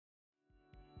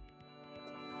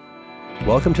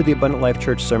Welcome to the Abundant Life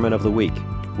Church Sermon of the Week.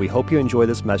 We hope you enjoy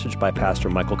this message by Pastor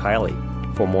Michael Kielley.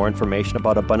 For more information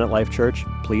about Abundant Life Church,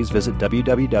 please visit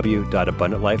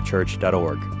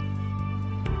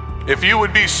www.abundantlifechurch.org. If you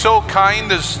would be so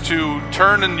kind as to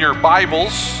turn in your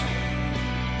Bibles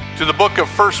to the book of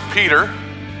 1 Peter.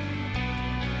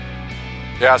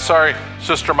 Yeah, sorry,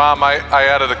 Sister Mom, I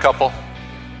added a couple.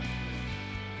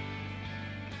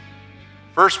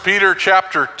 1 Peter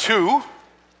chapter 2.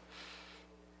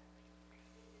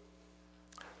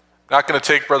 Not going to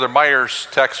take Brother Meyer's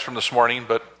text from this morning,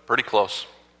 but pretty close.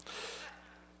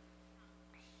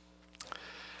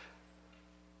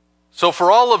 So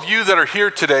for all of you that are here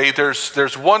today,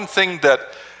 there's one thing that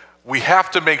we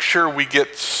have to make sure we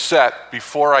get set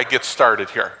before I get started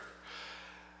here.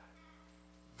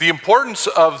 The importance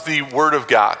of the Word of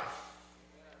God.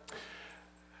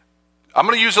 I'm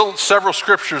going to use several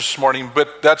scriptures this morning,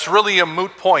 but that's really a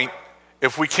moot point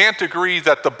if we can't agree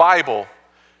that the Bible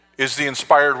is the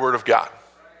inspired Word of God.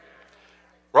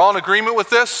 We're all in agreement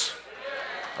with this?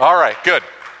 All right, good.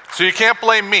 So you can't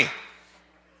blame me.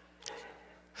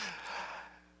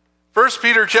 1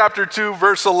 Peter chapter 2,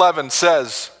 verse 11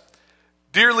 says,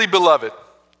 "Dearly beloved,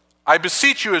 I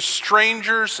beseech you as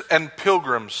strangers and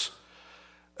pilgrims,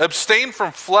 abstain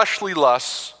from fleshly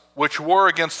lusts which war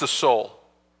against the soul,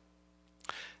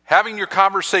 having your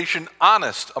conversation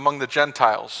honest among the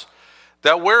Gentiles,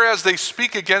 that whereas they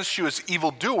speak against you as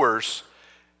evildoers,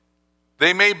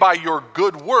 they may by your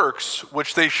good works,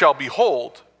 which they shall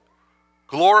behold,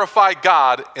 glorify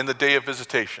God in the day of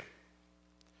visitation."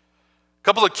 A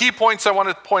couple of key points I want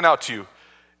to point out to you.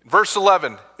 In verse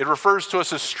 11, it refers to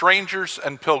us as strangers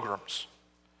and pilgrims.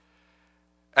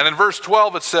 And in verse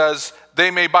 12, it says,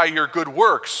 "They may by your good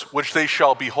works, which they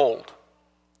shall behold,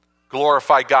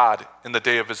 glorify God in the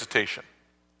day of visitation."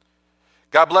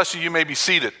 God bless you. You may be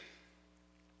seated.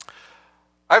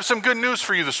 I have some good news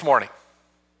for you this morning.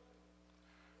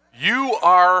 You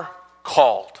are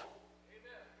called.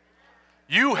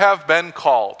 You have been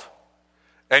called.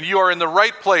 And you are in the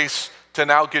right place to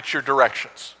now get your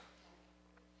directions.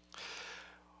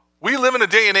 We live in a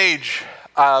day and age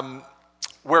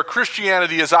where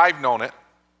Christianity, as I've known it,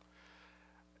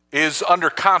 is under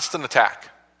constant attack.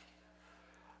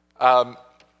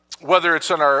 Whether it's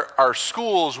in our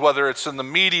schools, whether it's in the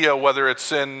media, whether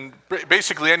it's in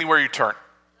basically anywhere you turn.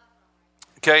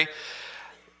 Okay?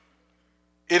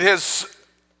 It has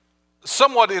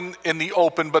somewhat in the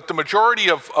open, but the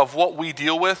majority of what we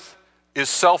deal with is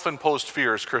self-imposed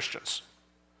fear as Christians.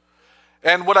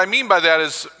 And what I mean by that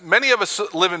is many of us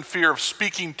live in fear of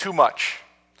speaking too much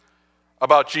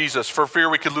about Jesus, for fear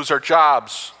we could lose our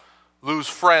jobs, lose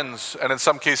friends, and in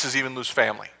some cases even lose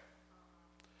family.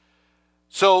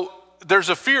 So there's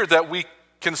a fear that we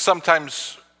can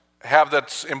sometimes have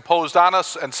that's imposed on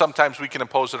us, and sometimes we can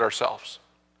impose it ourselves.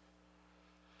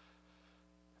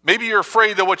 Maybe you're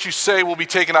afraid that what you say will be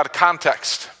taken out of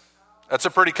context. That's a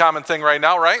pretty common thing right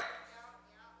now, right?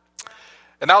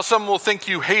 And now some will think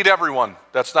you hate everyone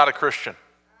that's not a Christian.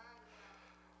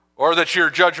 Or that you're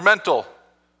judgmental,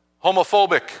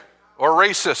 homophobic, or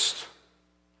racist.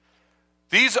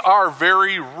 These are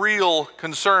very real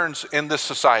concerns in this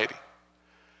society.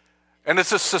 And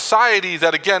it's a society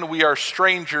that, again, we are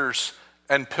strangers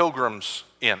and pilgrims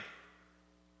in.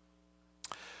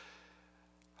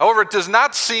 However, it does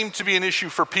not seem to be an issue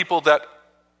for people that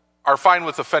are fine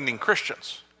with offending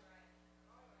Christians.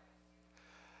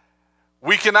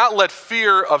 We cannot let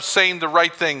fear of saying the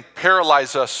right thing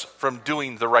paralyze us from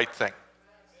doing the right thing.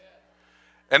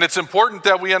 And it's important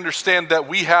that we understand that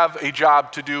we have a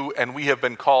job to do and we have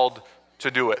been called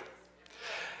to do it.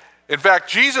 In fact,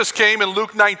 Jesus came in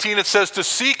Luke 19, it says, to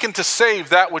seek and to save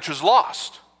that which was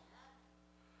lost.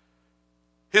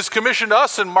 His commission to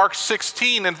us in Mark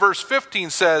 16 and verse 15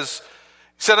 says,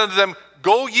 he said unto them,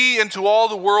 "Go ye into all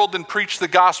the world and preach the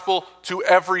gospel to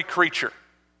every creature."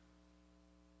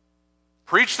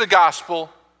 Preach the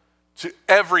gospel to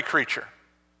every creature,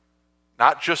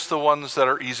 not just the ones that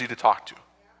are easy to talk to.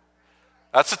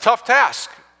 That's a tough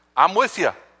task. I'm with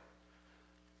you.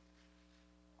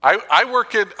 I've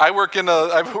worked in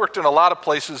a lot of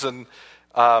places, and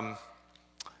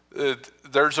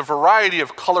there's a variety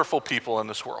of colorful people in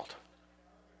this world.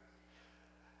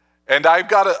 And I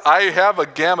have a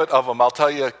gamut of them. I'll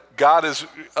tell you, God is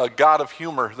a God of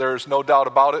humor. There is no doubt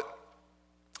about it.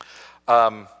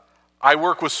 I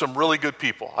work with some really good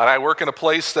people, and I work in a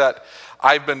place that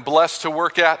I've been blessed to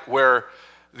work at where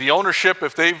the ownership,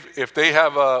 if they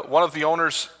have one of the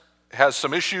owners has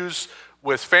some issues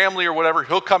with family or whatever,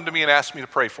 he'll come to me and ask me to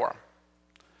pray for him.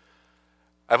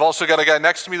 I've also got a guy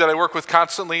next to me that I work with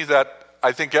constantly that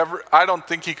I don't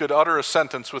think he could utter a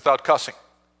sentence without cussing.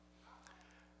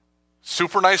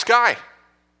 Super nice guy.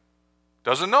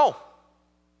 Doesn't know.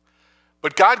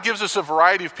 But God gives us a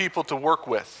variety of people to work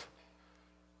with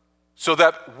so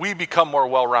that we become more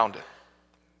well-rounded.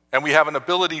 And we have an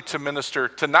ability to minister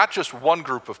to not just one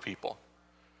group of people,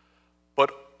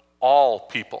 but all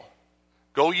people.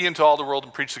 Go ye into all the world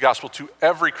and preach the gospel to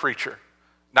every creature,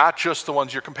 not just the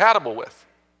ones you're compatible with.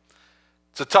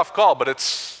 It's a tough call, but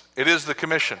it is the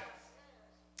commission.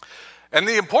 And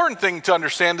the important thing to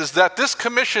understand is that this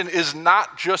commission is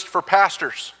not just for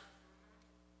pastors.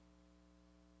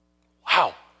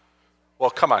 Wow. Well,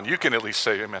 come on, you can at least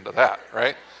say amen to that,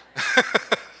 right?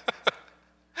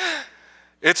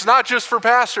 It's not just for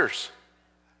pastors,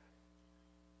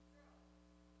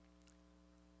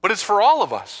 but it's for all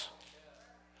of us.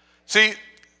 See,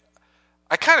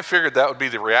 I kind of figured that would be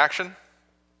the reaction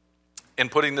in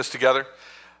putting this together,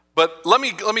 but let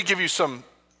me give you some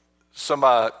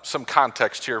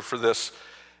context here for this.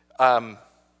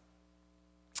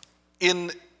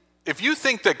 If you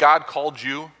think that God called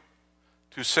you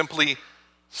to simply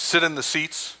sit in the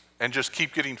seats and just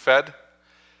keep getting fed,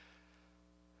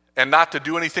 and not to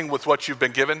do anything with what you've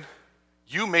been given,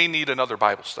 you may need another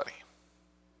Bible study.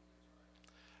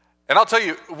 And I'll tell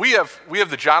you, we have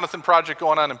the Jonathan Project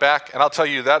going on in back, and I'll tell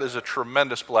you that is a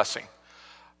tremendous blessing.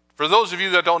 For those of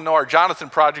you that don't know, our Jonathan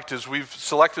Project is we've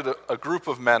selected a group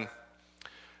of men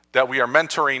that we are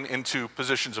mentoring into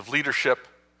positions of leadership,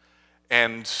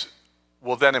 and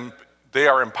they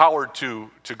are empowered to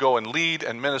go and lead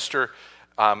and minister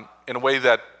in a way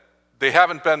that they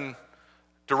haven't been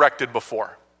directed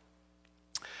before.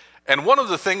 And one of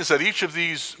the things that each of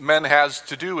these men has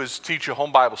to do is teach a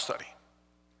home Bible study.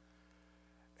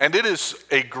 And it is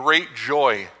a great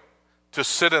joy to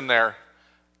sit in there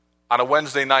on a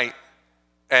Wednesday night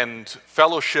and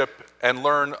fellowship and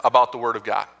learn about the Word of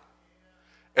God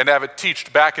and have it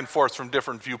teached back and forth from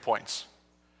different viewpoints.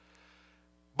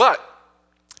 But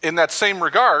in that same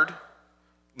regard,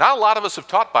 not a lot of us have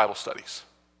taught Bible studies.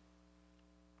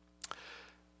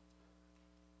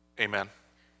 Amen.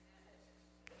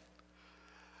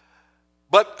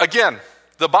 But again,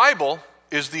 the Bible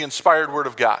is the inspired Word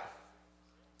of God.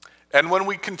 And when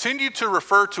we continue to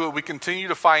refer to it, we continue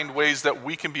to find ways that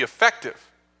we can be effective,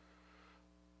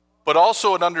 but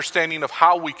also an understanding of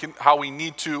how we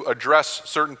need to address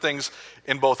certain things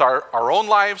in both our own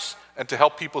lives and to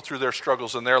help people through their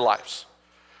struggles in their lives.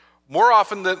 More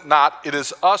often than not, it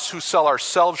is us who sell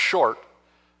ourselves short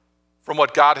from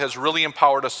what God has really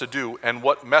empowered us to do and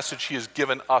what message He has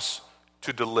given us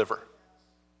to deliver.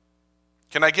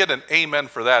 Can I get an amen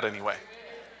for that anyway?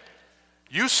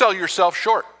 You sell yourself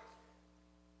short.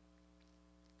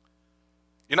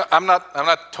 You know, I'm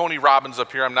not Tony Robbins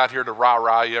up here. I'm not here to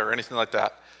rah-rah you or anything like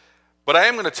that. But I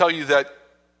am going to tell you that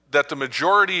the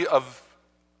majority of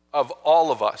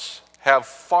all of us have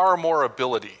far more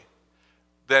ability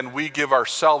than we give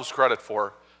ourselves credit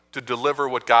for to deliver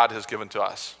what God has given to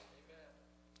us.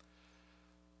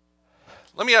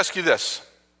 Let me ask you this.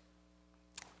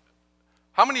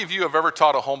 How many of you have ever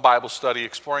taught a home Bible study,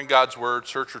 exploring God's Word,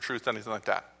 search for truth, anything like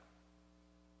that?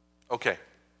 Okay.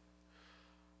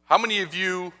 How many of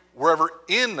you were ever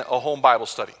in a home Bible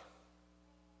study?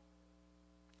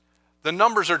 The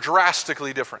numbers are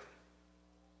drastically different,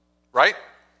 right?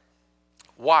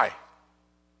 Why?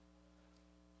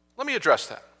 Let me address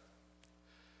that.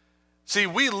 See,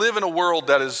 we live in a world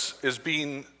that is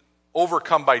being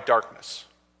overcome by darkness.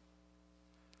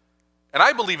 And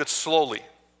I believe it's slowly.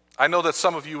 I know that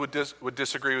some of you would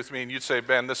disagree with me and you'd say,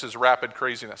 Ben, this is rapid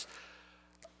craziness.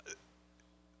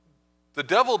 The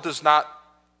devil does not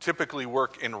typically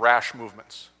work in rash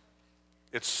movements.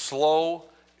 It's slow,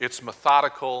 it's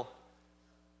methodical,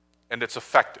 and it's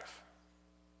effective.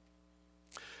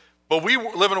 But we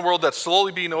live in a world that's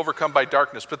slowly being overcome by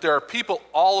darkness, but there are people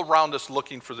all around us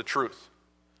looking for the truth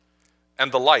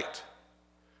and the light.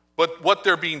 But what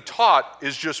they're being taught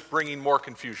is just bringing more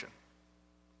confusion.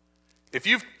 If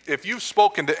you've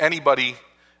spoken to anybody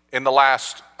in the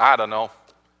last,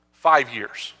 5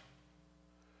 years,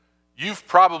 you've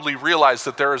probably realized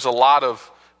that there is a lot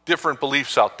of different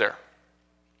beliefs out there.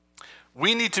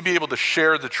 We need to be able to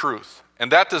share the truth,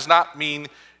 and that does not mean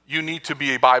you need to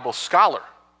be a Bible scholar.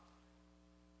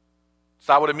 It's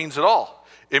not what it means at all.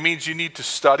 It means you need to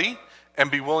study and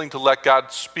be willing to let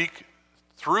God speak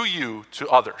through you to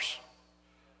others.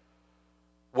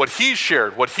 What He's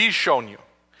shared, what He's shown you.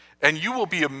 And you will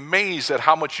be amazed at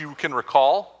how much you can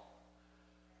recall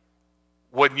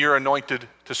when you're anointed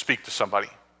to speak to somebody.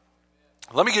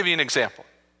 Let me give you an example.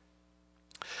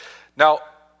 Now,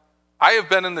 I have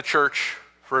been in the church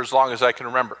for as long as I can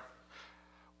remember.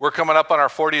 We're coming up on our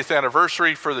 40th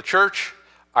anniversary for the church.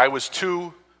 I was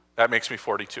 2, that makes me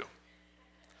 42.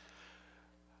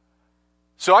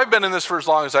 So I've been in this for as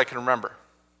long as I can remember.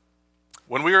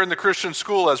 When we were in the Christian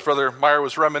school, as Brother Meyer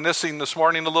was reminiscing this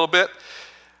morning a little bit,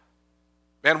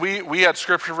 man, we had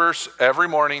scripture verse every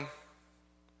morning.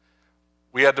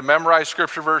 We had to memorize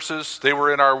scripture verses. They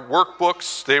were in our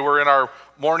workbooks. They were in our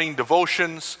morning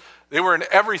devotions. They were in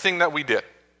everything that we did.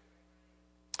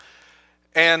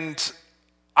 And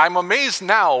I'm amazed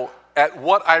now at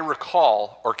what I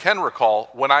recall or can recall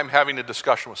when I'm having a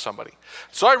discussion with somebody.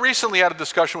 So I recently had a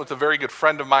discussion with a very good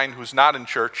friend of mine who's not in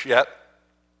church yet.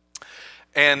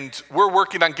 And we're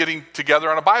working on getting together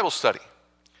on a Bible study.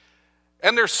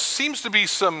 And there seems to be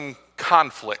some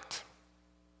conflict.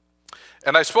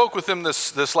 And I spoke with him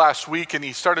this last week, and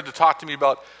he started to talk to me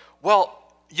about, well,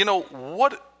 you know,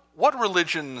 what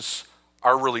religions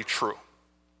are really true?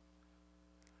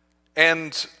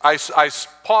 And I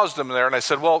paused him there, and I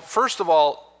said, well, first of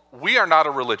all, we are not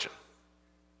a religion.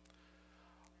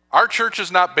 Our church is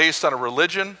not based on a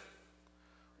religion.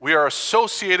 We are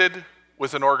associated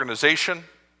with an organization,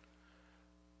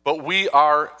 but we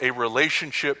are a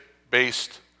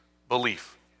relationship-based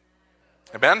belief.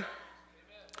 Amen?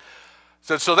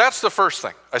 So that's the first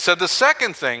thing. I said the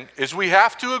second thing is we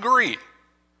have to agree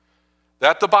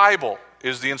that the Bible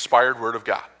is the inspired Word of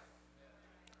God.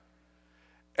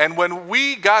 And when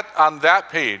we got on that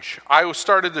page, I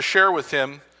started to share with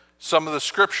him some of the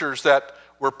scriptures that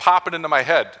were popping into my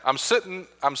head. I'm sitting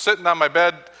on my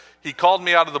bed. He called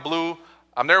me out of the blue.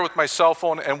 I'm there with my cell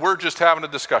phone, and we're just having a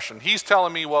discussion. He's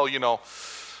telling me, well, you know,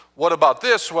 what about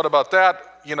this? What about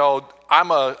that? You know, I'm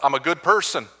a good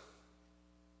person.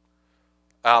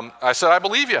 I said, I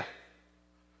believe you.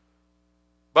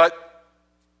 But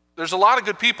there's a lot of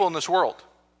good people in this world.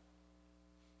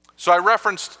 So I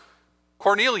referenced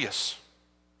Cornelius,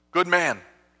 good man.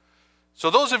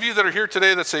 So those of you that are here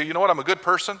today that say, you know what, I'm a good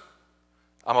person,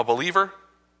 I'm a believer,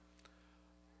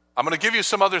 I'm going to give you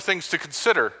some other things to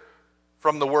consider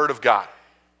from the Word of God.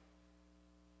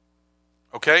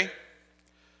 Okay?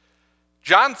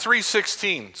 John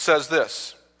 3:16 says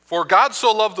this, for God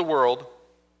so loved the world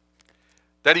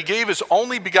that he gave his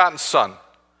only begotten Son,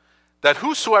 that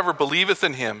whosoever believeth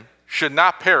in him should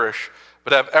not perish,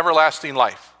 but have everlasting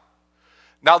life.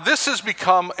 Now this has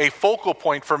become a focal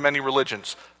point for many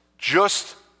religions.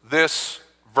 Just this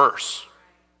verse.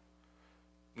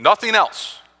 Nothing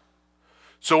else.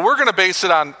 So we're going to base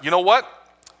it on, you know what?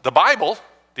 The Bible,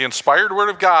 the inspired Word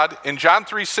of God, in John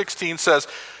 3:16 says,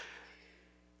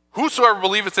 whosoever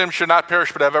believeth in him should not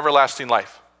perish, but have everlasting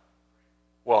life.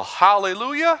 Well,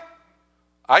 hallelujah.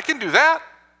 I can do that.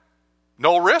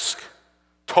 No risk.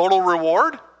 Total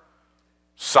reward.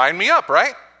 Sign me up,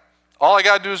 right? All I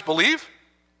got to do is believe.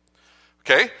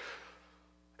 Okay?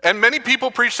 And many people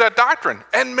preach that doctrine,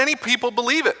 and many people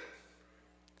believe it.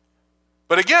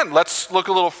 But again, let's look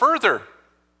a little further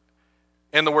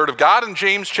in the Word of God in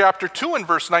James chapter 2 and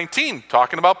verse 19,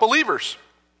 talking about believers.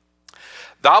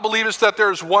 Thou believest that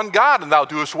there is one God, and thou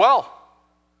doest well.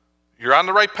 You're on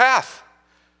the right path.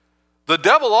 The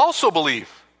devil also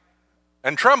believe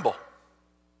and tremble.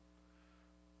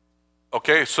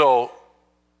 Okay, so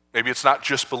maybe it's not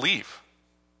just believe.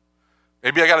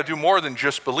 Maybe I got to do more than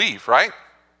just believe, right?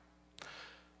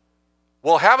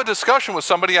 Well, have a discussion with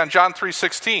somebody on John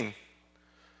 3:16.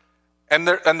 And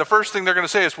the first thing they're going to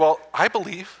say is, well, I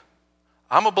believe.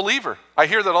 I'm a believer. I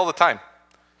hear that all the time.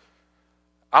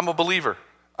 I'm a believer.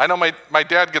 I know my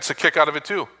dad gets a kick out of it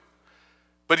too.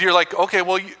 But you're like, okay,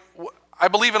 well, I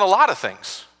believe in a lot of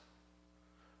things.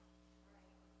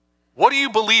 What do you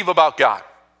believe about God?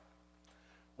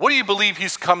 What do you believe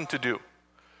he's come to do?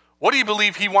 What do you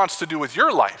believe he wants to do with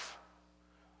your life?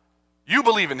 You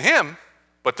believe in him,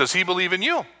 but does he believe in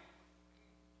you?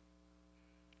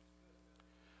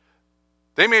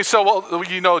 They may say, well,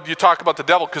 you know, you talk about the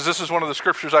devil, because this is one of the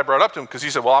scriptures I brought up to him, because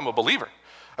he said, well, I'm a believer.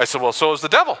 I said, well, so is the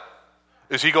devil.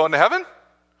 Is he going to heaven?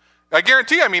 I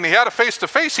guarantee, he had a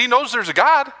face-to-face. He knows there's a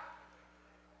God.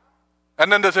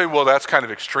 And then they say, well, that's kind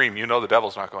of extreme. You know the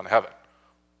devil's not going to heaven.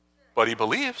 But he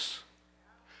believes.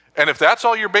 And if that's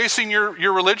all you're basing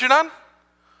your religion on,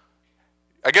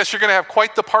 I guess you're going to have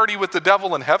quite the party with the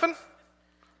devil in heaven.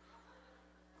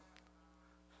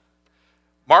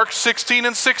 Mark 16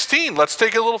 and 16. Let's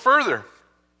take it a little further.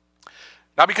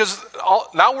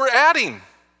 Now we're adding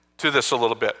to this a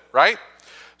little bit, right?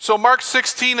 So Mark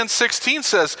 16 and 16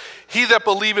 says, he that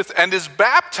believeth and is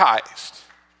baptized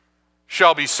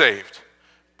shall be saved,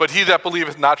 but he that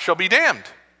believeth not shall be damned.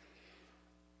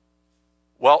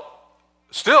 Well,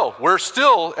 we're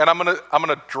still, and I'm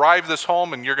gonna drive this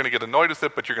home, and you're gonna get annoyed with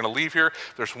it, but you're gonna leave here.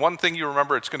 There's one thing you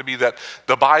remember, it's gonna be that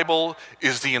the Bible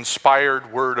is the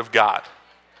inspired Word of God.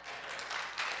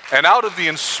 And out of the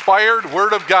inspired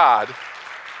Word of God,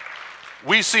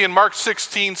 we see in Mark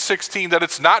 16:16 that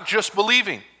it's not just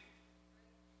believing.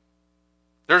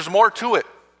 There's more to it.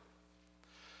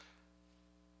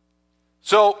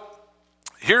 So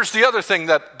here's the other thing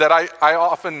that I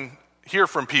often hear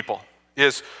from people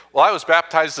is, well, I was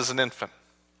baptized as an infant.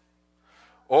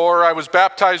 Or I was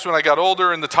baptized when I got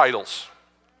older in the titles.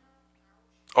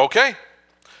 Okay.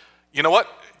 You know what?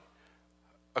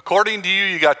 According to you,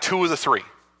 you got 2 of the 3.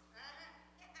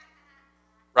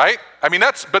 Right? I mean,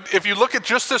 but if you look at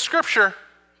just this scripture,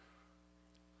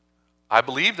 I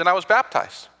believed and I was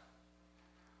baptized.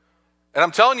 And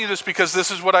I'm telling you this because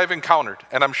this is what I've encountered,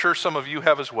 and I'm sure some of you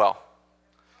have as well.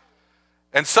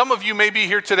 And some of you may be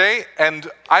here today, and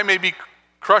I may be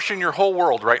crushing your whole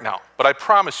world right now, but I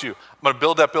promise you, I'm going to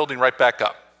build that building right back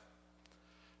up.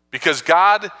 Because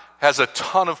God has a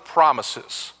ton of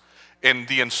promises in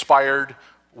the inspired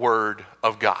Word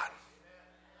of God.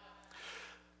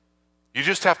 You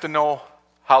just have to know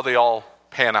how they all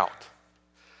pan out.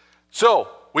 So,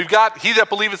 we've got, he that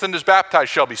believeth and is baptized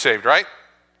shall be saved, right?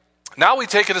 Now we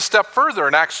take it a step further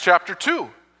in Acts chapter 2.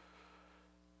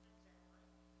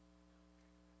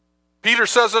 Peter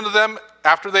says unto them,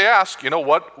 after they ask,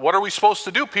 what are we supposed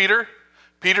to do, Peter?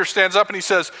 Peter stands up and he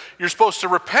says, you're supposed to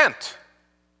repent.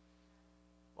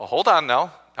 Well, hold on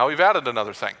now. Now we've added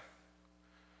another thing.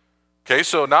 Okay,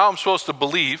 so now I'm supposed to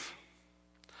believe.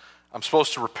 I'm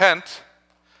supposed to repent.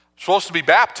 I'm supposed to be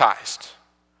baptized.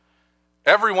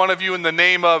 Every one of you in the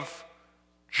name of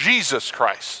Jesus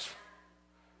Christ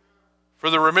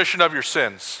for the remission of your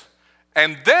sins.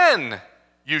 And then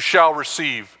you shall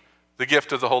receive the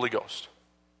gift of the Holy Ghost.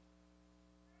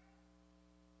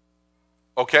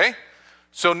 Okay?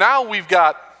 So now we've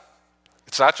got,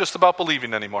 it's not just about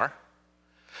believing anymore.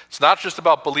 It's not just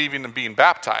about believing and being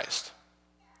baptized.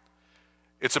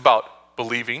 It's about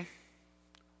believing,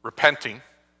 repenting,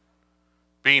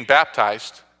 being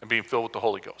baptized, and being filled with the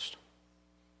Holy Ghost.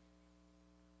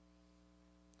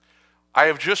 I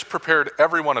have just prepared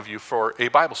every one of you for a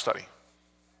Bible study.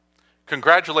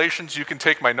 Congratulations, you can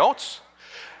take my notes,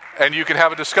 and you can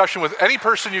have a discussion with any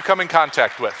person you come in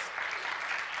contact with.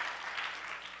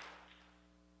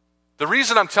 The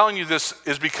reason I'm telling you this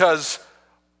is because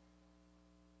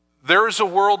there is a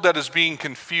world that is being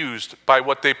confused by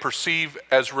what they perceive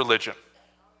as religion.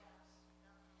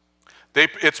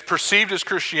 It's perceived as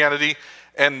Christianity,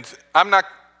 and I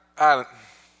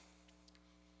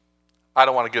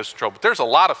don't want to get us in trouble, but there's a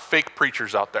lot of fake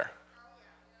preachers out there.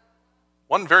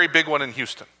 One very big one in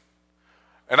Houston.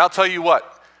 And I'll tell you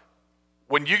what,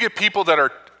 when you get people that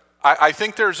are, I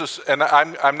think there's this, and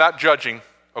I'm not judging,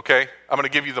 okay? I'm going to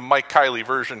give you the Mike Kielley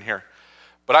version here.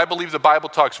 But I believe the Bible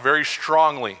talks very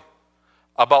strongly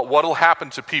about what will happen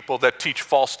to people that teach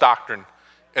false doctrine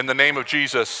in the name of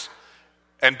Jesus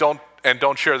and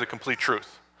don't share the complete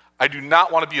truth. I do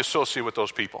not want to be associated with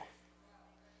those people.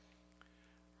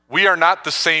 We are not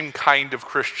the same kind of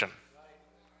Christian,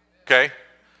 okay?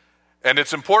 And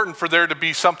it's important for there to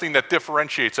be something that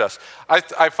differentiates us.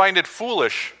 I find it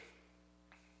foolish.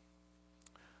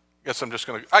 I guess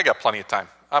I got plenty of time.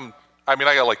 I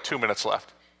got like 2 minutes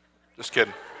left. Just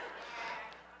kidding.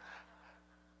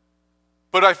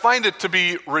 But I find it to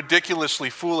be ridiculously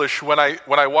foolish when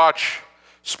I watch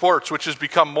sports, which has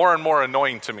become more and more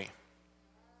annoying to me.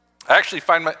 I actually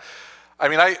find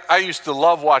I used to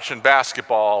love watching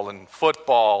basketball and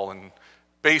football and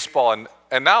baseball,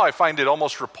 and now I find it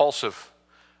almost repulsive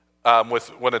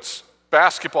when it's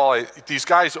basketball. These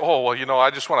guys,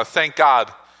 I just want to thank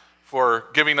God for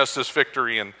giving us this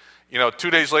victory. And,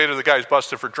 2 days later, the guy's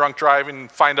busted for drunk driving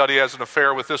and find out he has an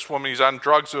affair with this woman. He's on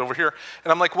drugs over here.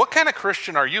 And I'm like, what kind of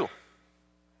Christian are you?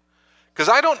 Because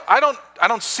I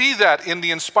don't see that in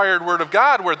the inspired Word of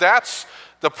God where that's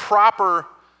the proper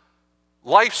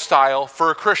lifestyle for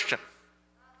a Christian.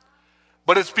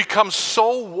 But it's become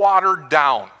so watered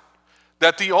down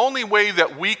that the only way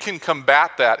that we can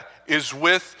combat that is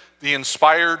with the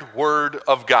inspired Word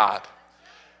of God.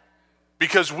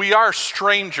 Because we are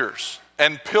strangers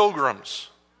and pilgrims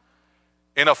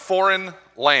in a foreign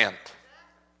land.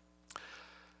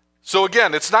 So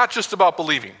again, it's not just about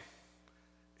believing.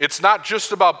 It's not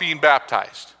just about being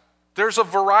baptized. There's a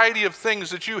variety of things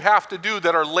that you have to do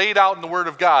that are laid out in the Word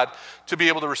of God to be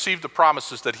able to receive the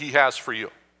promises that He has for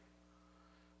you.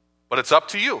 But it's up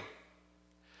to you.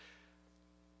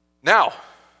 Now,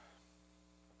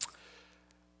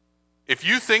 if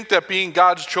you think that being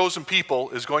God's chosen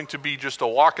people is going to be just a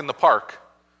walk in the park,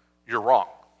 you're wrong.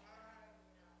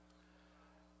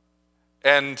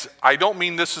 And I don't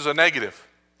mean this as a negative,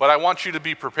 but I want you to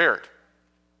be prepared.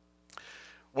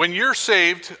 When you're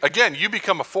saved, again, you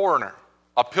become a foreigner,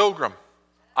 a pilgrim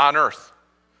on earth.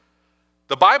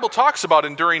 The Bible talks about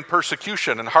enduring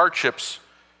persecution and hardships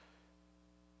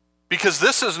because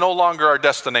this is no longer our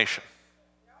destination.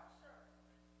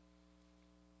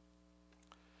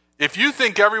 If you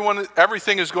think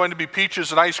everything is going to be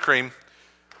peaches and ice cream,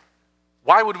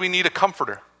 why would we need a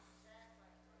comforter?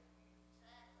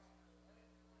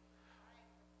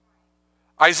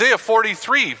 Isaiah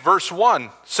 43, verse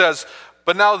 1 says,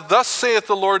 "But now thus saith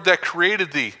the Lord that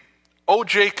created thee, O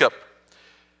Jacob,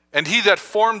 and he that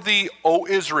formed thee, O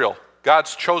Israel,"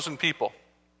 God's chosen people.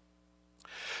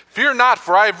 "Fear not,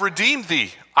 for I have redeemed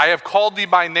thee. I have called thee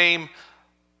by name.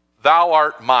 Thou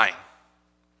art mine."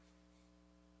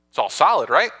 It's all solid,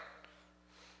 right?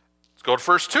 Let's go to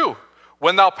verse 2.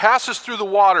 "When thou passest through the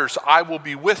waters, I will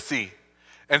be with thee,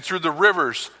 and through the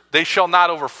rivers, they shall not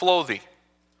overflow thee."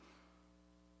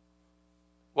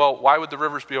 Well, why would the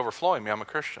rivers be overflowing me? I'm a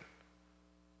Christian.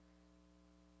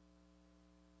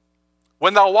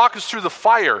 "When thou walkest through the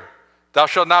fire, thou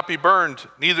shalt not be burned,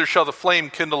 neither shall the flame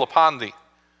kindle upon thee."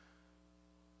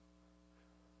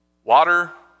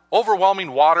 Water,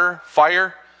 overwhelming water,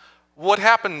 fire. What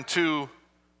happened to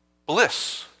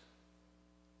bliss?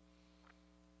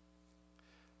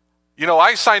 You know,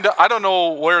 I signed up, I don't know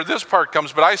where this part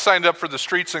comes, but I signed up for the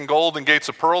Streets in Gold and Gates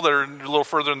of Pearl that are a little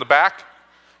further in the back.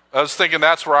 I was thinking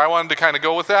that's where I wanted to kind of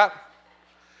go with that,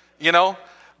 you know.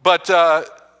 But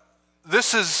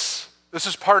this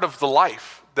is part of the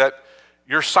life that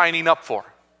you're signing up for.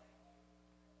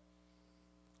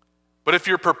 But if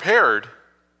you're prepared,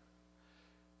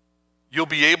 you'll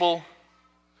be able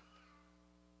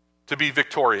to be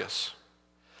victorious.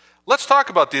 Let's talk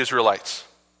about the Israelites.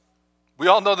 We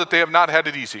all know that they have not had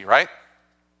it easy, right?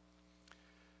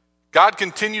 God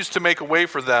continues to make a way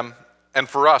for them and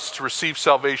for us to receive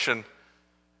salvation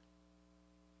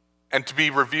and to be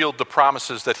revealed the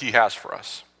promises that he has for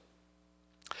us.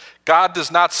 God does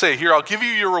not say, "Here, I'll give you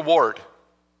your reward,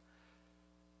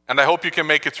 and I hope you can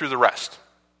make it through the rest."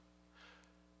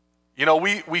 You know,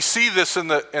 we see this in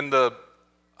the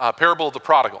parable of the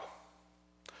prodigal.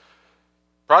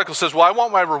 Prodigal says, "Well, I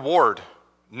want my reward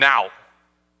now."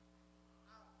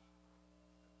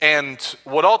 And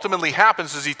what ultimately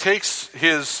happens is he takes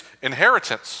his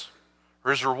inheritance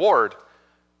or his reward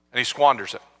and he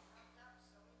squanders it.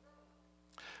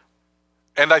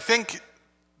 And I think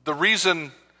the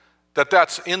reason that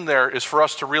that's in there is for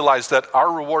us to realize that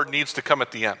our reward needs to come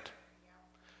at the end.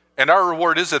 And our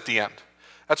reward is at the end.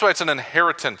 That's why it's an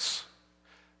inheritance.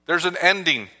 There's an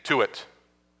ending to it.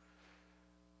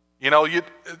 You know,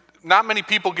 not many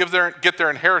people get their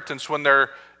inheritance when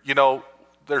they're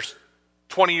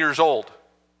 20 years old.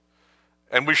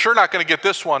 And we're sure not going to get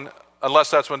this one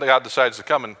unless that's when God decides to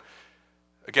come. And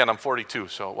again, I'm 42,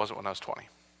 so it wasn't when I was 20.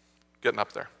 Getting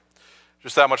up there.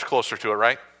 Just that much closer to it,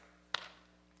 right?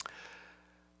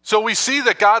 So we see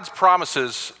that God's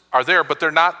promises are there, but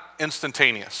they're not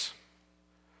instantaneous.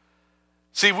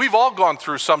 See, we've all gone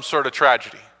through some sort of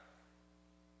tragedy.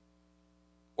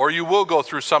 Or you will go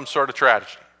through some sort of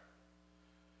tragedy.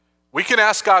 We can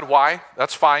ask God why,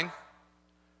 that's fine.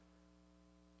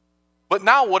 But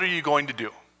now what are you going to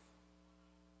do?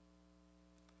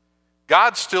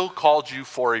 God still called you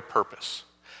for a purpose.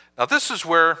 Now this is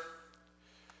where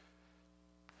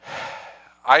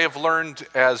I have learned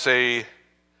as a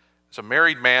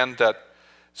married man that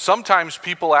sometimes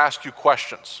people ask you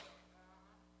questions,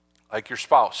 like your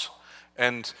spouse.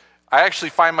 And I actually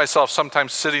find myself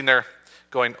sometimes sitting there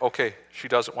going, "Okay, she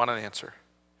doesn't want an answer.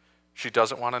 She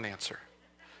doesn't want an answer.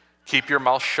 Keep your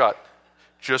mouth shut.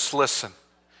 Just listen."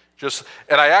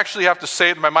 And I actually have to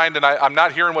say it in my mind, and I'm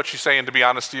not hearing what she's saying, to be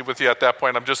honest with you at that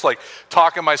point. I'm just like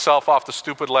talking myself off the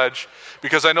stupid ledge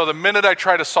because I know the minute I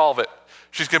try to solve it,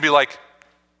 she's going to be like,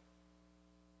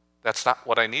 "That's not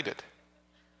what I needed."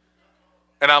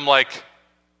 And I'm like,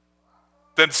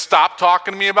 "Then stop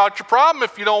talking to me about your problem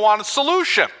if you don't want a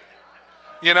solution."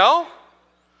 You know?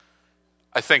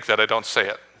 I think that I don't say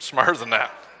it. I'm smarter than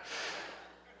that.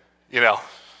 You know,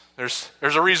 there's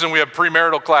a reason we have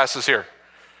premarital classes here.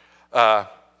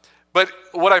 But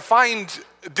what I find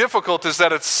difficult is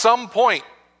that at some point,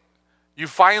 you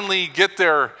finally get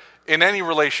there in any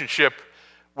relationship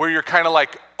where you're kind of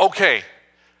like, "Okay,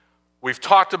 we've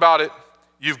talked about it,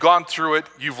 you've gone through it,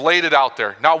 you've laid it out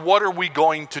there. Now what are we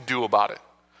going to do about it?"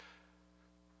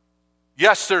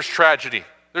 Yes, there's tragedy.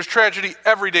 There's tragedy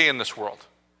every day in this world.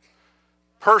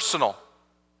 Personal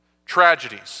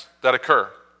tragedies that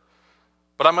occur.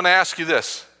 But I'm going to ask you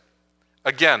this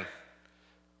again.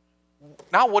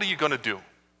 Now what are you going to do?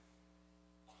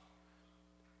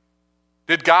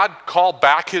 Did God call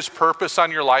back his purpose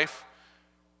on your life?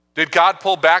 Did God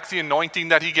pull back the anointing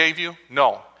that he gave you?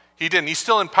 No, he didn't. He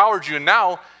still empowered you, and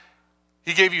now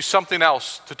He gave you something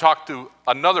else to talk to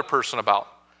another person about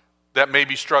that may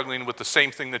be struggling with the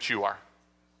same thing that you are.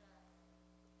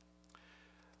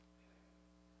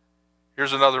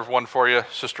 Here's another one for you,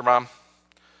 Sister Mom.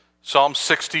 Psalm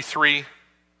 63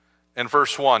 and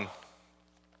verse 1.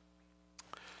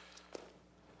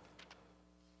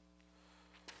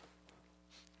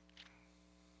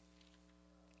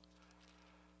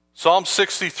 Psalm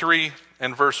 63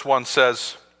 and verse 1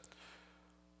 says,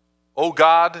 O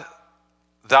God,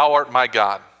 thou art my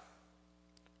God.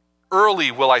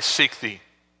 Early will I seek thee.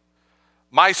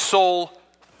 My soul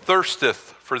thirsteth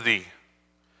for thee.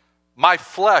 My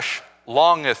flesh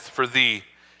longeth for thee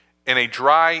in a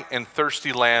dry and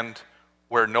thirsty land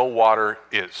where no water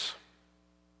is.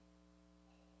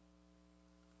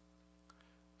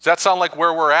 Does that sound like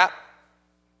where we're at?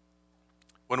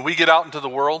 When we get out into the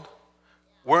world,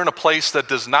 we're in a place that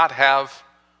does not have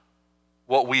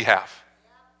what we have.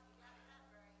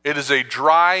 It is a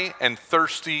dry and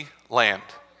thirsty land.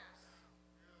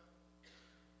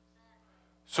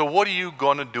 So what are you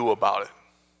going to do about it?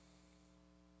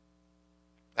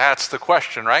 That's the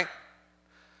question, right?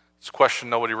 It's a question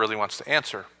nobody really wants to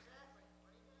answer.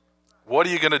 What are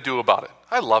you going to do about it?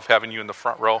 I love having you in the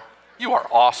front row. You are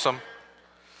awesome.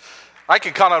 I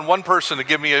can count on one person to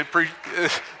give me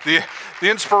the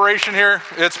inspiration here.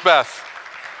 It's Beth.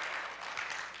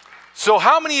 So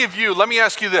how many of you, let me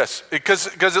ask you this, because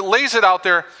it lays it out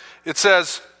there. It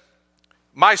says,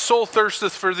 my soul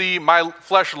thirsteth for thee, my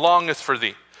flesh longeth for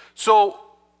thee. So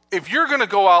if you're going to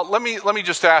go out, let me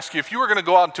just ask you, if you were going to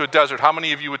go out into a desert, how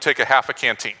many of you would take a half a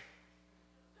canteen?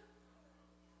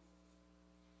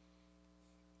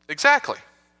 Exactly.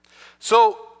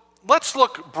 So let's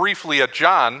look briefly at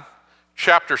John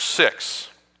chapter 6.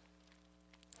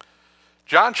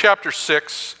 John chapter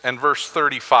 6 and verse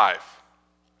 35.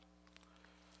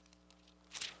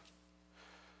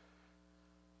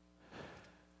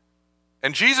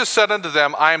 And Jesus said unto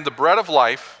them, I am the bread of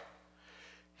life.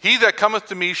 He that cometh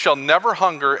to me shall never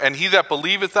hunger, and he that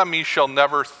believeth on me shall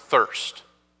never thirst.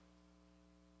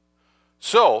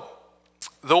 So,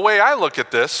 the way I look at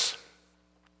this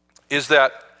is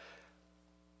that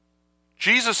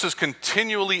Jesus is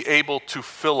continually able to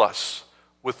fill us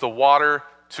with the water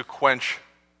to quench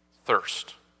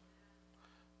thirst.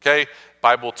 Okay?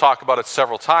 Bible will talk about it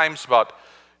several times, about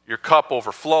your cup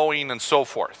overflowing and so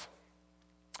forth.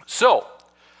 So,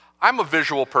 I'm a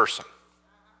visual person,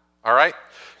 all right?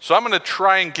 So I'm going to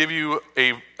try and give you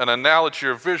an analogy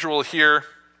or visual here.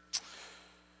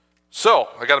 So,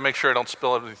 I got to make sure I don't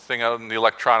spill anything out in the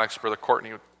electronics. Brother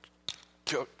Courtney would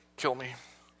kill me.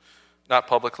 Not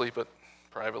publicly, but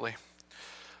privately.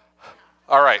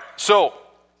 All right, so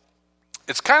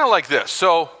it's kind of like this.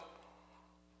 So,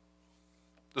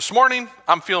 this morning,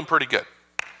 I'm feeling pretty good.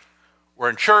 We're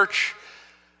in church.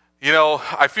 You know,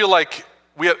 I feel like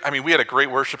we had a great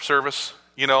worship service,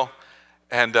 you know,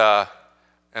 and the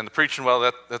preaching,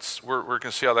 well, that's we're going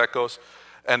to see how that goes,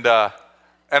 and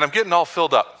I'm getting all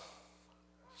filled up.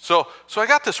 So I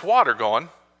got this water going,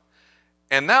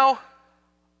 and now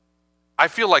I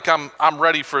feel like I'm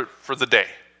ready for the day.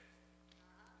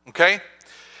 Okay,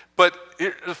 but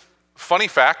funny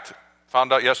fact,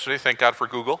 found out yesterday. Thank God for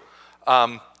Google.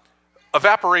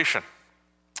 Evaporation.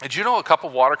 Did you know a cup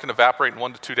of water can evaporate in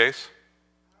 1 to 2 days?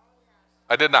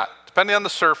 I did not. Depending on the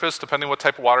surface, depending on what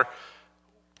type of water,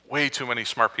 way too many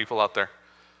smart people out there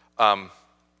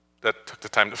that took the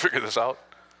time to figure this out.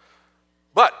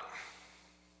 But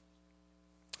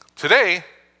today,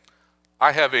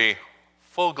 I have a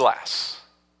full glass.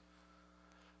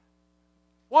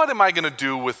 What am I going to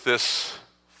do with this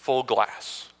full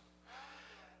glass?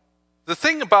 The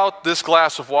thing about this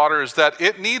glass of water is that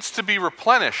it needs to be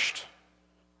replenished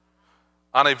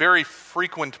on a very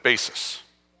frequent basis.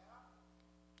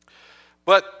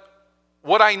 But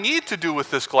what I need to do with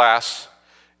this glass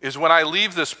is when I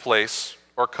leave this place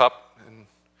or cup, and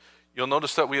you'll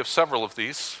notice that we have several of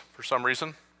these for some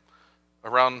reason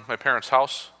around my parents'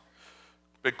 house.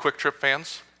 Big Quick Trip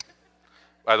fans.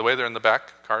 By the way, they're in the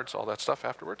back, cards, all that stuff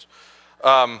afterwards.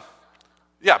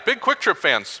 Big Quick Trip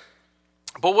fans.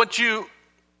 But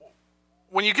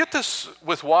when you get this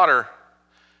with water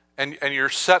and you're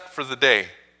set for the day,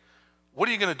 what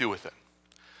are you going to do with it?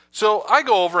 So I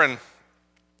go over, and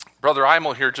Brother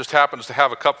Eimel here just happens to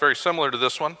have a cup very similar to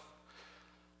this one.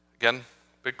 Again,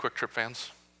 big Quick Trip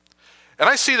fans. And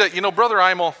I see that, Brother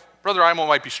Eimel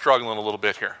might be struggling a little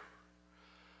bit here.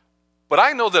 But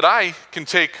I know that I can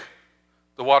take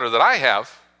the water that I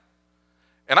have,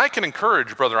 and I can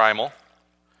encourage Brother Eimel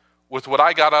with what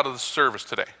I got out of the service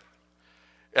today.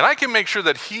 And I can make sure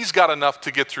that he's got enough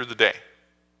to get through the day.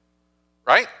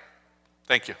 Right?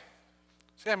 Thank you.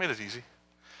 See, I made it easy.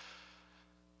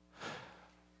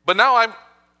 But now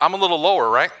I'm a little lower,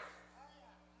 right?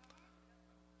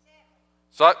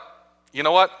 So, you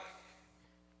know what?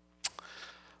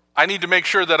 I need to make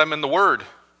sure that I'm in the Word.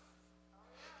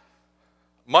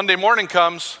 Monday morning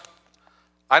comes,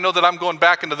 I know that I'm going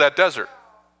back into that desert.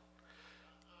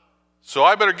 So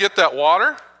I better get that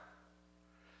water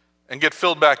and get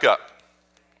filled back up.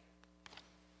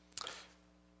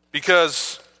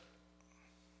 Because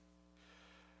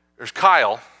there's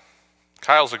Kyle.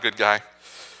 Kyle's a good guy.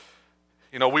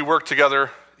 You know, we work together.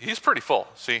 He's pretty full.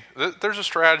 See, there's a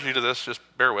strategy to this. Just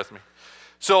bear with me.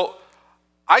 So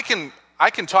I can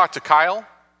talk to Kyle,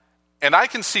 and I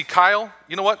can see Kyle.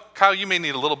 You know what? Kyle, you may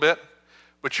need a little bit,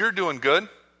 but you're doing good,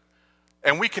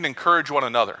 and we can encourage one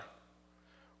another.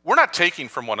 We're not taking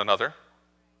from one another,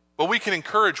 but we can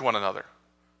encourage one another.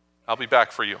 I'll be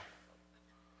back for you.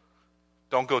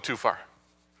 Don't go too far.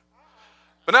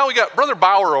 But now we got Brother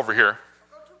Bauer over here.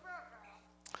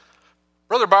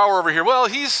 Brother Bauer over here, well,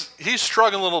 he's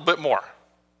struggling a little bit more.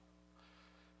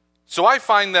 So I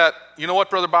find that, you know what,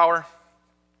 Brother Bauer?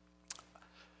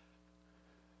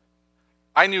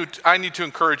 I need to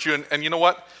encourage you, and you know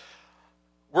what?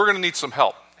 We're going to need some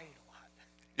help.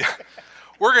 Yeah,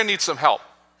 we're going to need some help.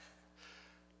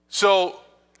 So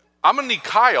I'm going to need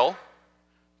Kyle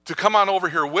to come on over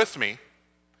here with me,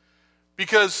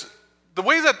 because the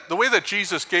way that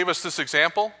Jesus gave us this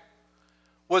example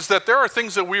was that there are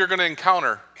things that we are going to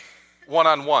encounter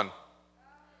one-on-one,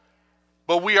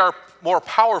 but we are more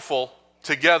powerful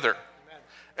together. Amen.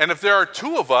 And if there are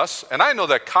two of us, and I know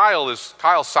that Kyle's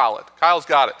solid, Kyle's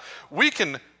got it, we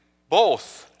can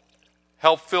both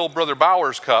help fill Brother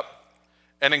Bauer's cup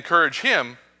and encourage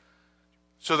him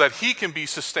so that he can be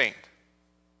sustained.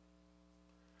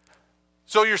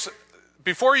 So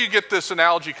before you get this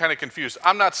analogy kind of confused,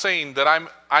 I'm not saying that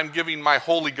I'm giving my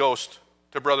Holy Ghost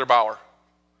to Brother Bauer.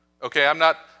 Okay, I'm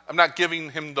not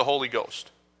giving him the Holy Ghost.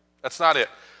 That's not it.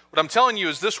 What I'm telling you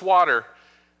is this water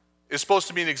is supposed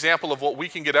to be an example of what we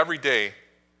can get every day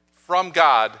from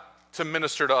God to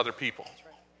minister to other people.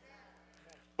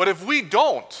 But if we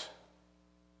don't,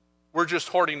 we're just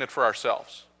hoarding it for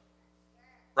ourselves.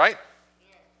 Right?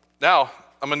 Now,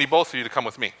 I'm going to need both of you to come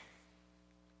with me.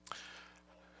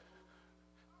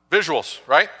 Visuals,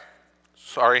 right?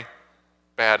 Sorry.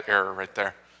 Bad error right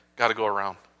there. Got to go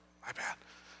around. My bad.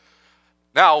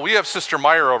 Now, we have Sister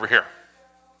Meyer over here.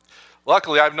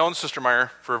 Luckily, I've known Sister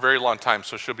Meyer for a very long time,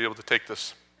 so she'll be able to take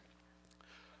this.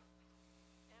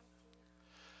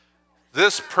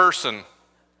 This person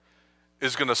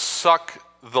is going to suck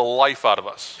the life out of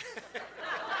us.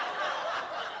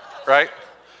 Right?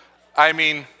 I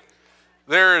mean,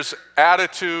 there's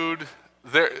attitude.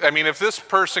 If this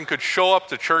person could show up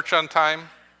to church on time,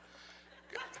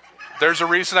 there's a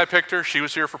reason I picked her. She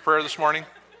was here for prayer this morning.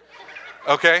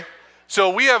 Okay?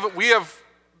 So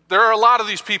there are a lot of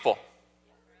these people.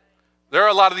 There are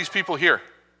a lot of these people here.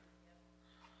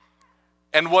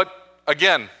 And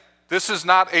again, this is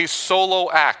not a solo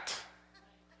act.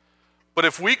 But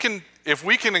if we can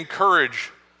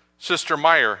encourage Sister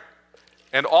Meyer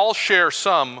and all share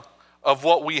some of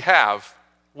what we have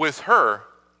with her,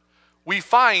 we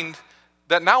find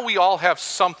that now we all have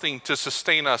something to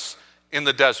sustain us in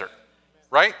the desert,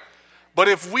 right? But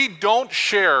if we don't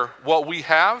share what we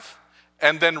have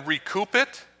and then recoup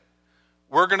it,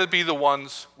 we're going to be the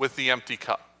ones with the empty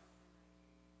cup.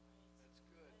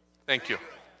 Thank you.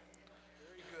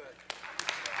 Very good.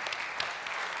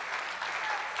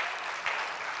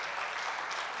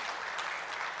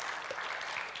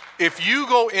 If you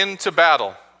go into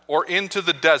battle or into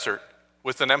the desert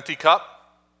with an empty cup,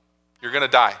 you're going to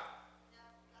die.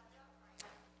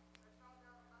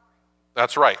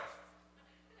 That's right.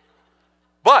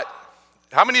 But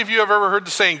how many of you have ever heard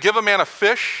the saying, give a man a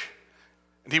fish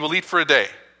and he will eat for a day?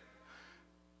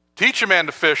 Teach a man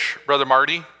to fish, Brother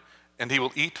Marty, and he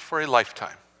will eat for a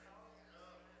lifetime.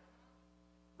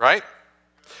 Right?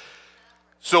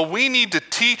 So we need to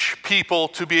teach people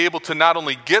to be able to not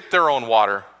only get their own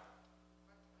water,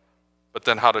 but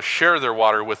then how to share their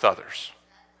water with others.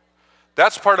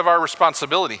 That's part of our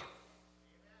responsibility.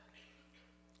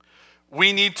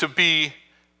 We need to be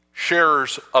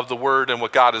sharers of the word and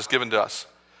what God has given to us.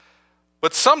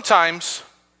 But sometimes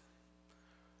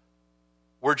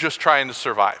we're just trying to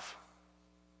survive.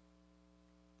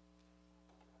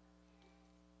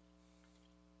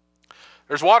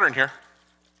 There's water in here,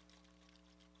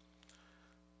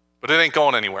 but it ain't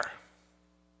going anywhere.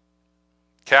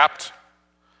 Capped.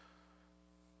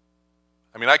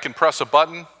 I can press a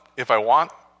button if I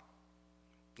want,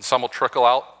 and some will trickle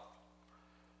out.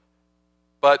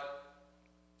 But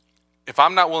if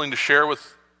I'm not willing to share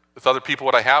with with other people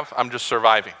what I have. I'm just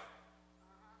surviving.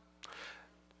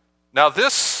 Now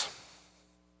this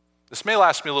may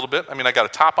last me a little bit. I mean, I got a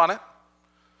top on it.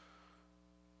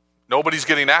 Nobody's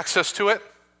getting access to it.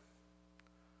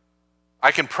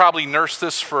 I can probably nurse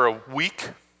this for a week,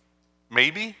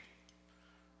 maybe,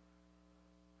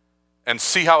 and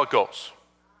see how it goes.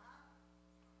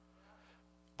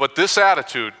 But this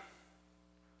attitude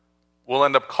will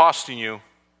end up costing you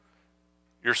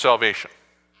your salvation.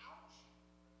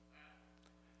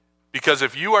 Because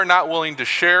if you are not willing to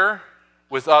share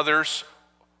with others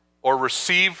or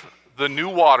receive the new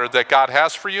water that God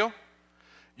has for you,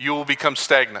 you will become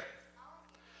stagnant.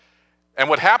 And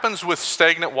what happens with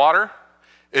stagnant water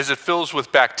is it fills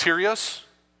with bacteria,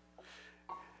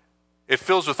 it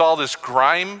fills with all this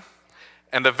grime,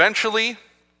 and eventually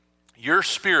your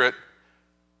spirit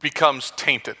becomes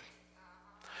tainted.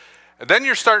 And then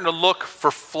you're starting to look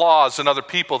for flaws in other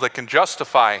people that can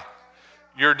justify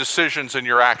your decisions and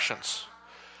your actions.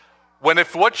 When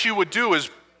if what you would do is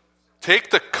take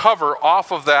the cover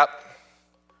off of that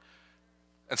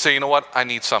and say, you know what, I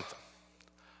need something.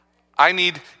 I'm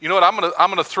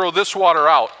gonna throw this water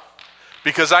out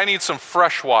because I need some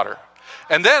fresh water.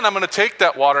 And then I'm gonna take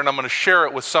that water and I'm gonna share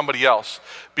it with somebody else.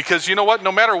 Because you know what,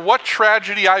 no matter what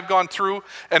tragedy I've gone through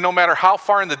and no matter how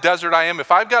far in the desert I am,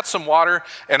 if I've got some water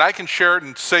and I can share it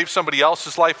and save somebody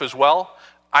else's life as well,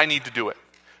 I need to do it.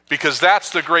 Because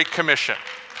that's the Great Commission.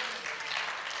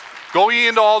 Go ye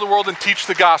into all the world and teach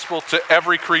the gospel to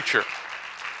every creature.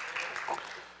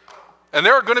 And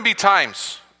there are going to be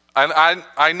times, and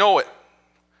I know it,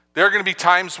 there are going to be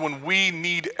times when we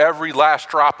need every last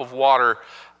drop of water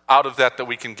out of that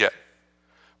we can get.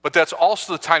 But that's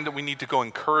also the time that we need to go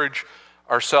encourage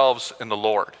ourselves in the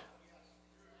Lord.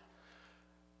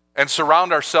 And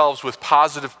surround ourselves with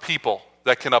positive people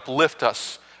that can uplift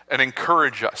us and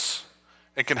encourage us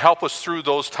and can help us through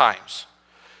those times.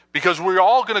 Because we're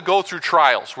all going to go through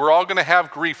trials. We're all going to have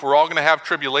grief. We're all going to have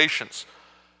tribulations.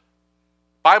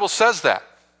 Bible says that.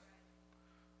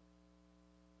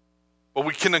 But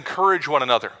we can encourage one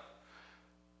another.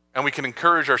 And we can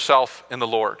encourage ourselves in the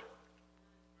Lord.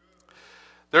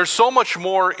 There's so much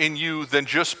more in you than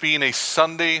just being a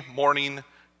Sunday morning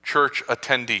church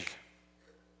attendee.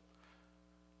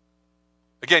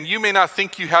 Again, you may not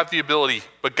think you have the ability,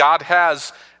 but God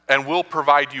has and will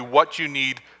provide you what you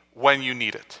need when you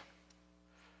need it.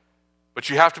 But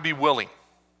you have to be willing.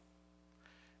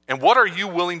 And what are you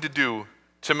willing to do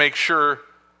to make sure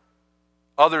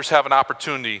others have an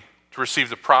opportunity to receive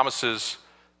the promises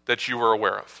that you are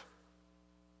aware of?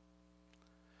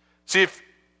 See,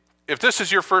 if this is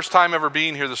your first time ever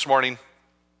being here this morning,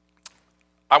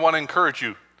 I want to encourage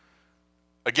you,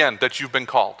 again, that you've been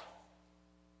called.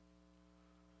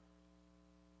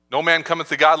 No man cometh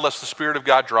to God unless the Spirit of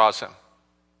God draws him.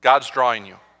 God's drawing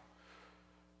you.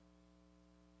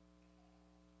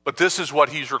 But this is what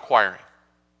he's requiring.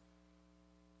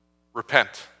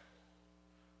 Repent.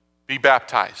 Be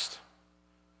baptized.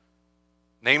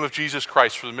 Name of Jesus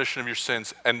Christ for the remission of your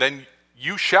sins, and then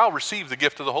you shall receive the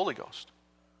gift of the Holy Ghost.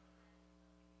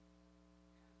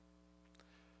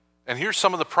 And here's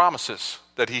some of the promises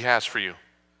that he has for you.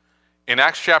 In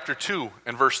Acts chapter 2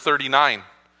 and verse 39,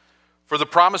 for the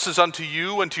promises unto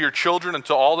you and to your children and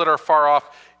to all that are far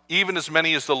off, even as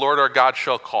many as the Lord our God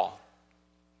shall call.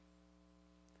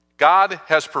 God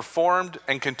has performed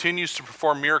and continues to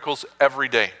perform miracles every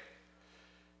day.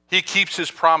 He keeps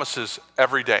his promises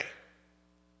every day.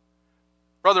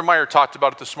 Brother Meyer talked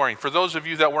about it this morning. For those of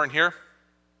you that weren't here,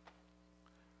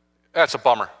 that's a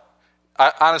bummer.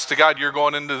 Honest to God, you're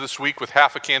going into this week with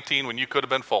half a canteen when you could have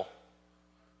been full.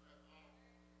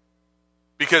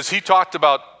 Because he talked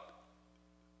about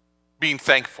being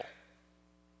thankful.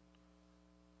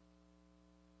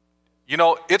 You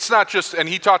know, it's not just, and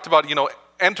he talked about,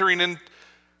 entering into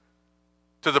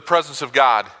the presence of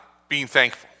God, being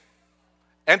thankful.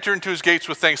 Enter into his gates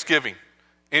with thanksgiving,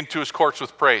 into his courts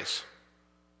with praise.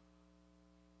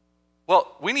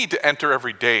 Well, we need to enter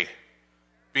every day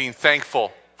being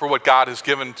thankful for what God has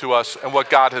given to us and what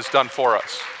God has done for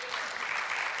us.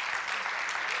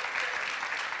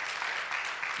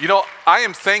 I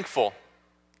am thankful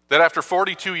that after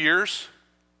 42 years,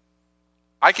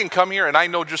 I can come here and I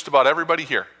know just about everybody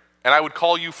here. And I would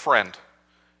call you friend,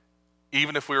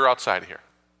 even if we were outside of here.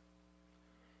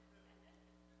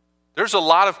 There's a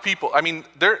lot of people,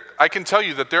 I can tell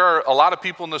you that there are a lot of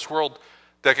people in this world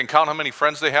that can count how many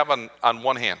friends they have on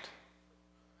one hand.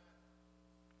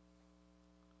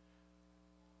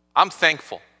 I'm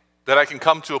thankful that I can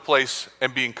come to a place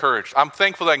and be encouraged. I'm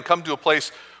thankful that I can come to a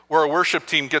place where a worship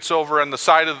team gets over on the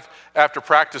side of after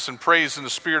practice and prays in the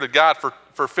Spirit of God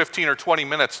for 15 or 20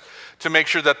 minutes to make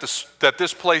sure that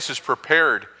this place is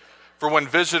prepared for when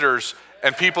visitors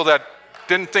and people that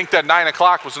didn't think that 9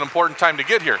 o'clock was an important time to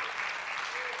get here.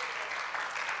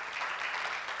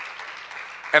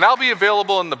 And I'll be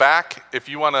available in the back if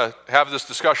you want to have this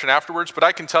discussion afterwards, but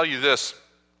I can tell you this,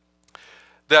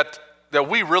 that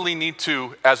we really need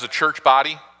to, as a church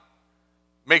body,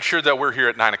 make sure that we're here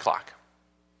at 9 o'clock.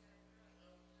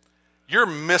 You're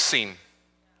missing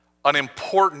an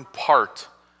important part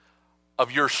of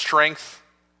your strength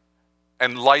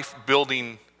and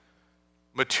life-building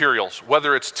materials,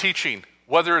 whether it's teaching,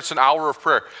 whether it's an hour of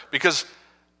prayer, because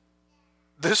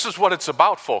this is what it's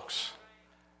about, folks.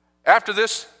 After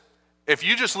this, if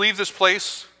you just leave this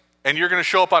place and you're going to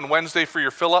show up on Wednesday for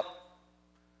your fill-up,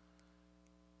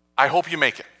 I hope you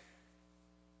make it.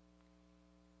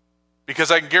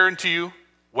 Because I can guarantee you,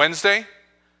 Wednesday,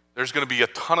 there's going to be a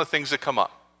ton of things that come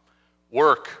up.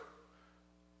 Work,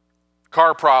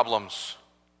 car problems,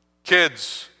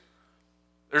 kids.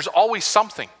 There's always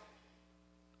something.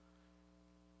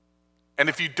 And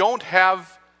if you don't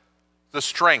have the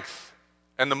strength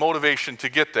and the motivation to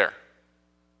get there,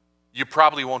 you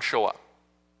probably won't show up.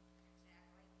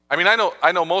 I mean, I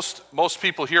know most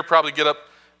people here probably get up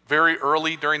very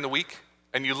early during the week,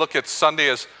 and you look at Sunday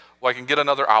as, well, I can get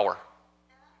another hour.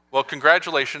 Well,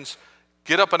 congratulations.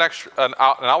 Get up an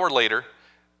hour later,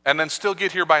 and then still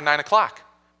get here by 9 o'clock,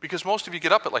 because most of you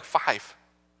get up at like 5.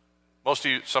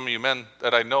 Some of you men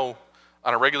that I know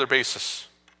on a regular basis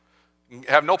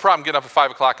have no problem getting up at 5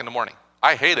 o'clock in the morning.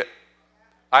 I hate it.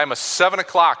 I am a 7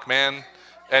 o'clock man.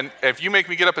 And if you make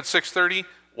me get up at 6:30,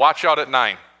 watch out at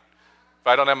 9. If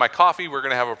I don't have my coffee, we're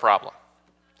going to have a problem.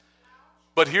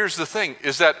 But here's the thing,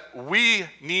 is that we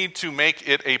need to make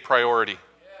it a priority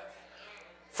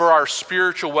for our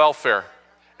spiritual welfare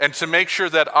and to make sure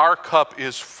that our cup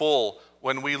is full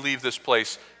when we leave this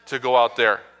place to go out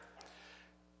there.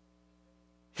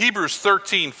 Hebrews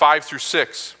 13, 5 through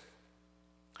 6.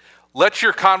 Let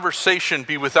your conversation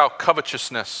be without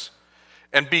covetousness,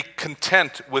 and be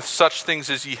content with such things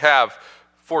as ye have.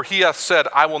 For he hath said,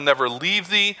 I will never leave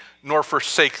thee nor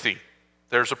forsake thee.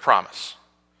 There's a promise.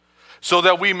 So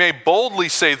that we may boldly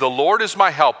say, the Lord is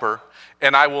my helper,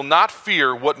 and I will not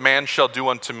fear what man shall do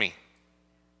unto me.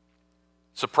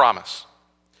 It's a promise.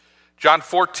 John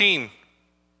 14,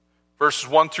 verses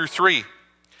 1 through 3.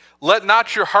 Let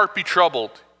not your heart be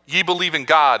troubled. Ye believe in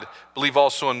God, believe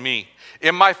also in me.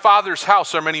 In my Father's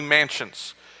house are many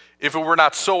mansions. If it were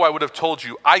not so, I would have told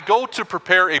you. I go to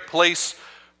prepare a place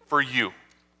for you.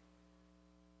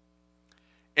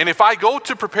 And if I go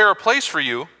to prepare a place for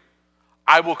you,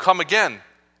 I will come again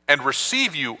and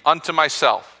receive you unto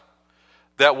myself,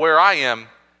 that where I am,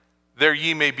 there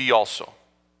ye may be also.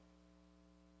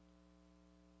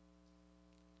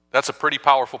 That's a pretty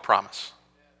powerful promise.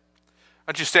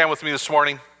 Why don't you stand with me this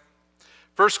morning?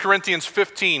 1 Corinthians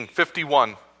 15,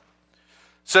 51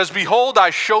 says, behold, I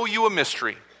show you a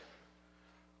mystery.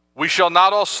 We shall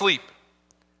not all sleep,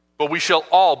 but we shall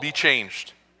all be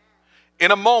changed.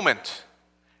 In a moment,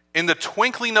 in the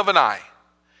twinkling of an eye,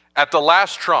 at the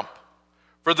last trump.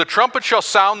 For the trumpet shall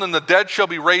sound, and the dead shall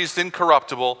be raised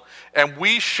incorruptible, and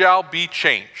we shall be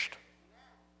changed.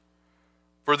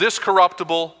 For this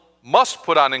corruptible must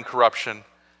put on incorruption,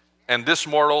 and this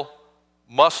mortal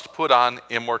must put on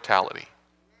immortality.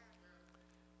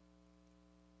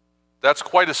 That's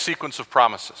quite a sequence of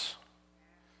promises.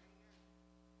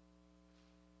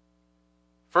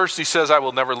 First, he says, I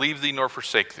will never leave thee nor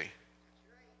forsake thee.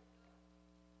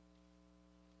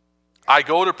 I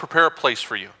go to prepare a place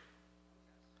for you.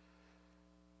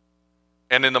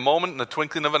 And in the moment, in the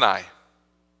twinkling of an eye,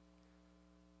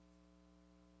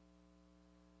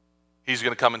 he's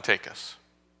going to come and take us.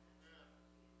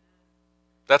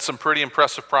 That's some pretty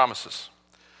impressive promises.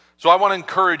 So I want to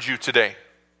encourage you today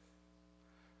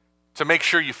to make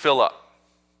sure you fill up.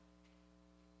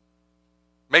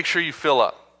 Make sure you fill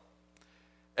up.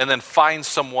 And then find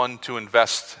someone to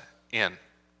invest in.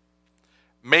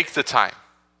 Make the time.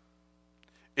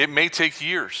 It may take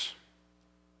years.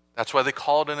 That's why they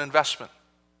call it an investment.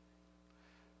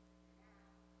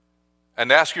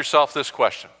 And ask yourself this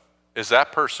question. Is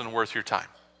that person worth your time?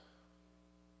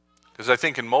 Because I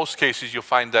think in most cases you'll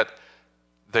find that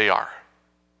they are.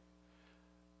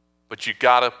 But you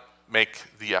got to make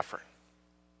the effort.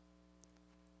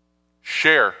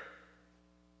 Share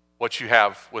what you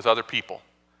have with other people,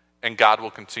 and God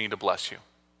will continue to bless you.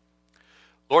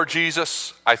 Lord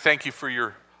Jesus, I thank you for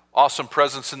your awesome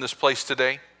presence in this place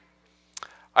today.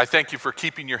 I thank you for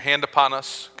keeping your hand upon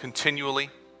us continually.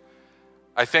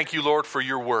 I thank you, Lord, for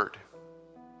your word.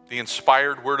 the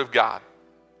inspired Word of God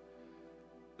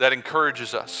that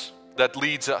encourages us, that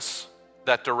leads us,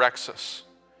 that directs us.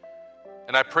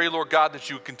 And I pray, Lord God, that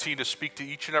you would continue to speak to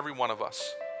each and every one of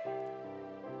us,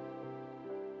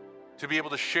 to be able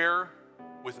to share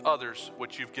with others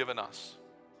what you've given us,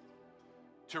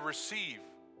 to receive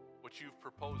what you've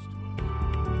proposed to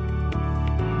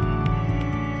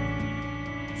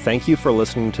us. Thank you for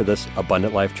listening to this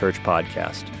Abundant Life Church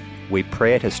podcast. We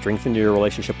pray it has strengthened your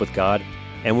relationship with God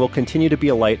and will continue to be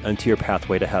a light unto your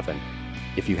pathway to heaven.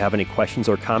 If you have any questions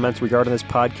or comments regarding this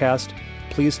podcast,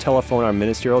 please telephone our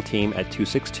ministerial team at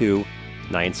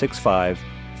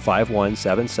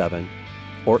 262-965-5177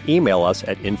 or email us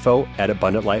at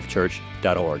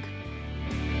info@abundantlifechurch.org.